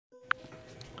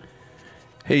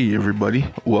Hey everybody,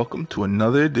 welcome to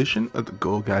another edition of the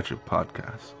Go Gadget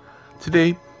Podcast.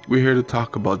 Today, we're here to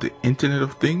talk about the Internet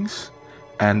of Things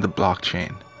and the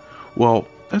blockchain. Well,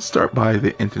 let's start by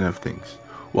the Internet of Things.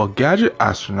 Well, Gadget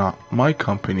Astronaut, my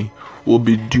company, will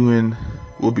be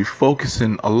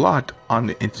focusing a lot on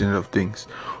the Internet of Things.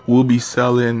 We'll be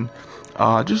selling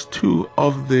just two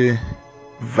of the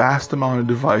vast amount of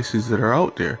devices that are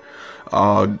out there.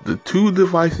 The two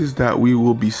devices that we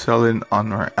will be selling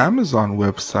on our Amazon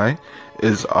website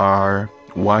is our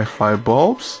Wi-Fi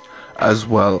bulbs as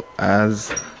well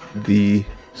as the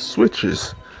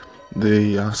switches,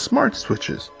 the smart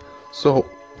switches. So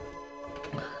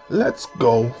let's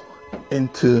go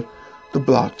into the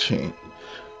blockchain.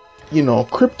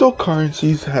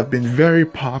 Cryptocurrencies have been very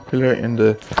popular in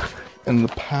the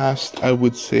past, I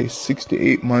would say 6 to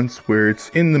 8 months, where it's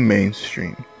in the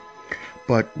mainstream.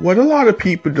 But what a lot of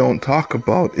people don't talk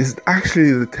about is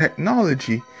actually the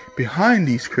technology behind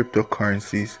these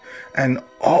cryptocurrencies and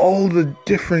all the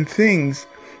different things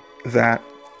that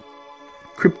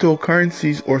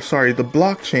the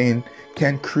blockchain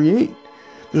can create.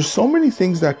 There's so many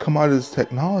things that come out of this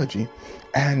technology,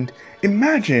 and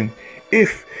imagine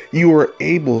if you were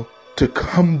able to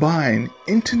combine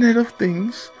Internet of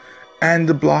Things and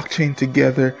the blockchain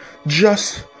together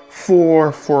just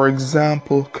for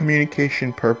example,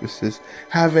 communication purposes,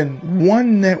 having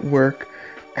one network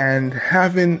and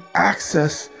have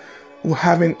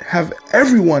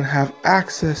everyone have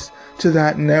access to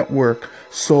that network.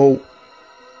 So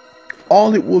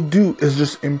all it will do is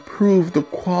just improve the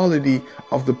quality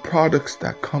of the products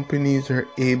that companies are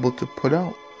able to put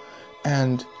out.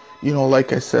 And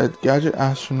like I said, Gadget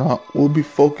Astronaut will be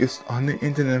focused on the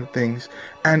Internet of Things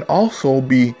and also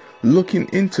be looking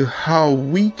into how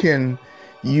we can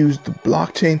use the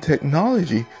blockchain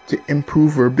technology to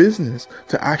improve our business,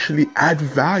 to actually add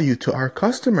value to our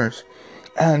customers.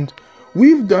 And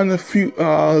we've done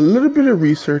a little bit of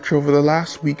research over the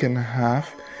last week and a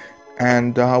half,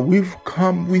 and we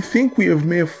think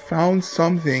may have found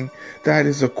something that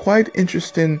is a quite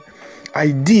interesting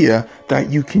idea that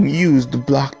you can use the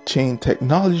blockchain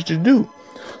technology to do.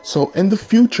 So in the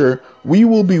future, we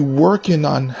will be working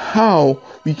on how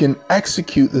we can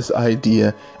execute this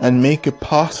idea and make it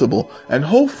possible. And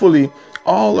hopefully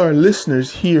all our listeners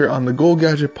here on the Go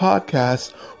Gadget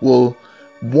Podcast will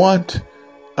want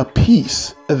a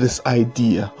piece of this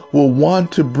idea, will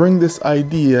want to bring this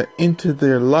idea into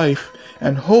their life,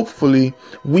 and hopefully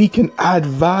we can add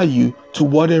value to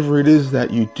whatever it is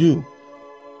that you do.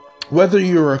 Whether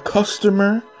you're a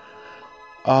customer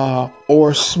or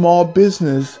a small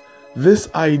business, this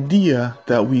idea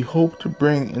that we hope to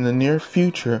bring in the near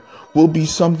future will be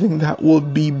something that will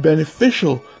be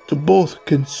beneficial to both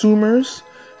consumers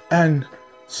and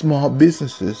small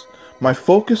businesses. My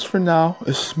focus for now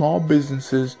is small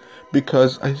businesses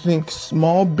because I think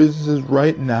small businesses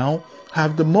right now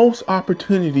have the most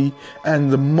opportunity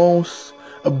and the most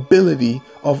ability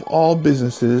of all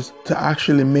businesses to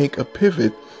actually make a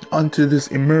pivot onto this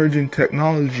emerging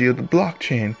technology of the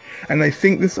blockchain. And I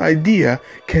think this idea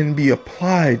can be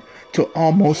applied to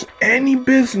almost any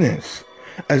business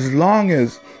as long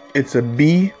as it's a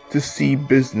B2C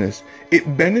business.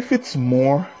 It benefits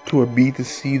more to a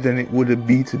B2C than it would a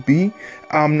B2B.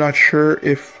 I'm not sure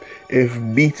if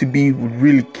B2B would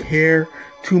really care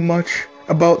too much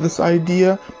about this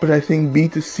idea, but I think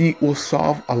B2C will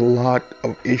solve a lot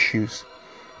of issues.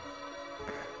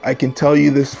 I can tell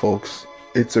you this, folks.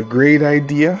 It's a great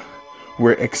idea.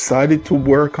 We're excited to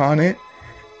work on it.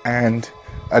 And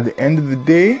at the end of the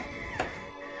day,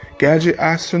 Gadget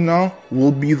Astronaut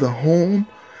will be the home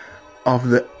of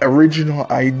the original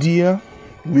idea.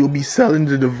 We'll be selling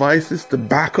the devices to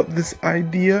back up this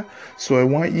idea. So I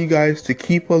want you guys to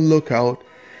keep a lookout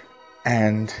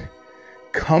and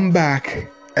come back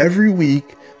every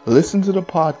week, listen to the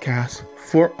podcast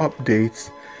for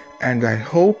updates. And I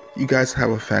hope you guys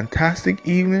have a fantastic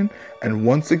evening. And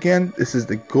once again, this is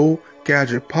the Go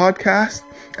Gadget Podcast.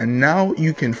 And now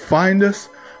you can find us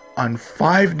on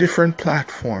 5 different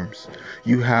platforms.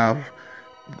 You have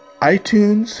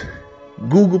iTunes,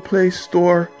 Google Play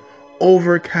Store,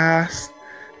 Overcast,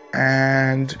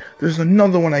 and there's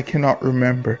another one I cannot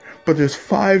remember. But there's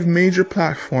 5 major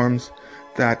platforms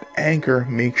that Anchor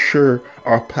makes sure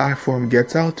our platform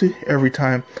gets out to every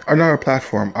time, or not our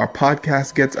platform, our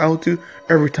podcast gets out to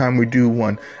every time we do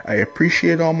one. I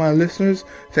appreciate all my listeners.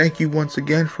 Thank you once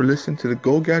again for listening to the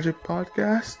Go Gadget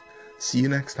Podcast. See you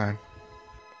next time.